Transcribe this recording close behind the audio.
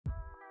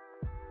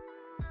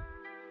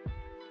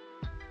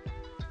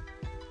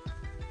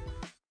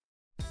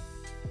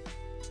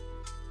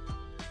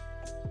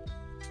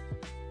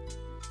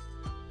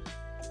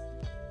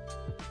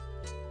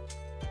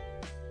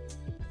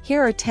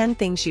Here are 10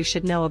 things you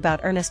should know about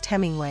Ernest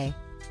Hemingway.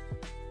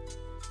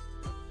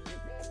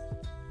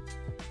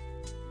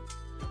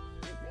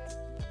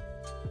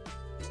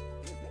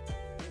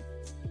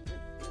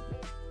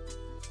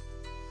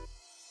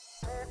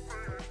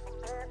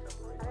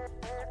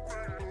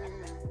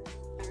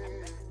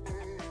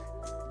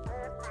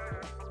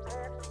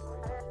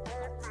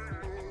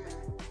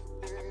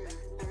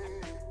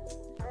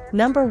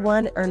 Number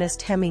 1.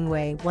 Ernest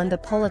Hemingway won the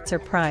Pulitzer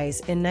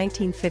Prize in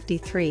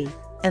 1953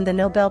 and the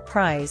Nobel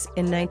Prize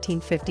in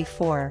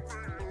 1954.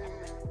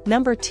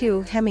 Number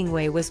 2.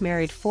 Hemingway was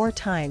married 4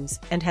 times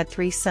and had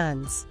 3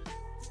 sons.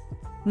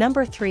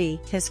 Number 3.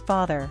 His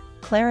father,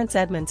 Clarence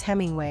Edmonds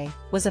Hemingway,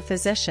 was a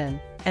physician,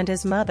 and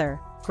his mother,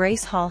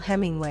 Grace Hall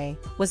Hemingway,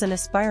 was an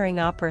aspiring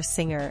opera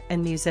singer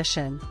and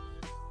musician.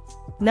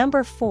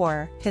 Number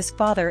 4. His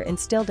father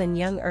instilled in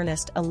young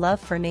Ernest a love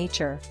for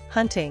nature,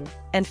 hunting,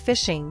 and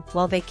fishing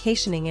while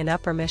vacationing in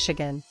Upper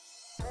Michigan.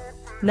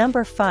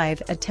 Number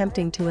 5.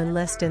 Attempting to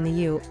enlist in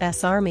the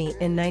U.S. Army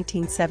in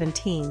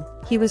 1917,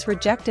 he was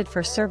rejected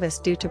for service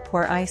due to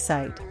poor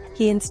eyesight.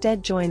 He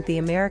instead joined the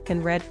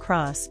American Red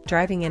Cross,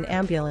 driving an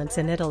ambulance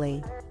in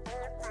Italy.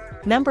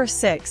 Number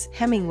 6.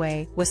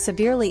 Hemingway was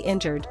severely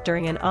injured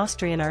during an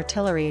Austrian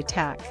artillery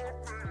attack.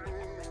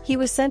 He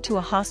was sent to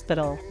a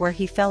hospital where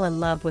he fell in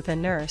love with a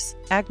nurse,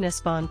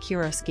 Agnes von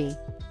Kurowski.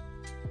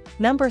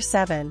 Number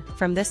 7.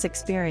 From this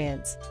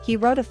experience, he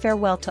wrote A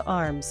Farewell to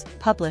Arms,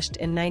 published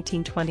in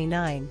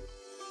 1929.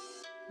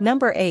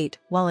 Number 8.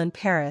 While in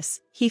Paris,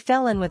 he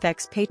fell in with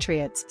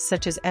expatriates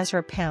such as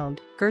Ezra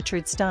Pound,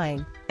 Gertrude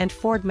Stein, and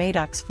Ford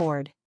Madox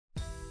Ford.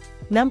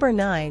 Number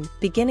 9.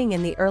 Beginning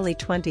in the early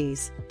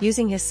 20s,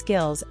 using his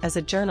skills as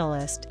a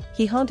journalist,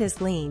 he honed his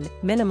lean,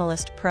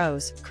 minimalist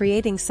prose,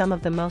 creating some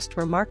of the most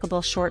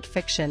remarkable short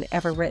fiction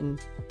ever written.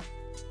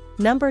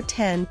 Number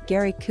 10.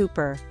 Gary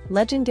Cooper,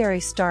 legendary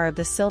star of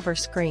the silver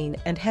screen,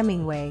 and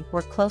Hemingway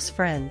were close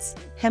friends.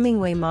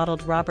 Hemingway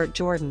modeled Robert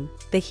Jordan,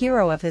 the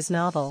hero of his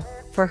novel,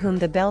 For Whom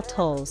the Bell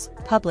Tolls,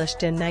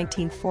 published in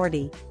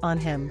 1940, on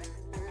him.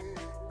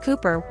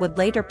 Cooper would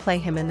later play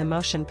him in the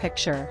motion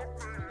picture